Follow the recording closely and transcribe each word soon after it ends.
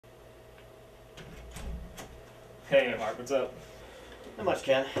Hey, Mark, what's up? Not much,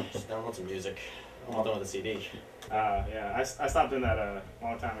 Ken. Just download some music. I'm all done with the CD. Yeah, I stopped doing that a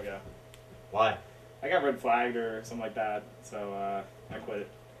long time ago. Why? I got red flagged or something like that, so I quit it.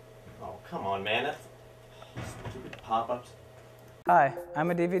 Oh, come on, man. That's stupid pop-ups. Hi, I'm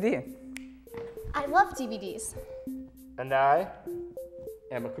a DVD. I love DVDs. And I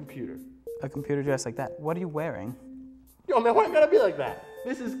am a computer. A computer dressed like that. What are you wearing? Yo, man, why it gotta be like that?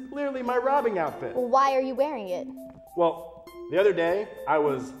 This is clearly my robbing outfit. Well, why are you wearing it? Well, the other day, I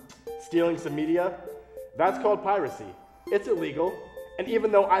was stealing some media. That's called piracy. It's illegal. And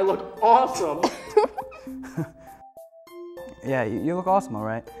even though I look awesome... Yeah, you look awesome, all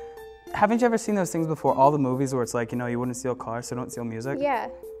right. Haven't you ever seen those things before, all the movies where it's like, you know, you wouldn't steal cars, so don't steal music? Yeah.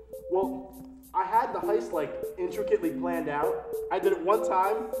 Well, I had the heist, like, intricately planned out. I did it one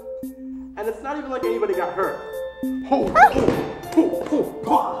time, and it's not even like anybody got hurt.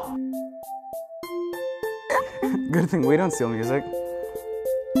 Good thing we don't steal music.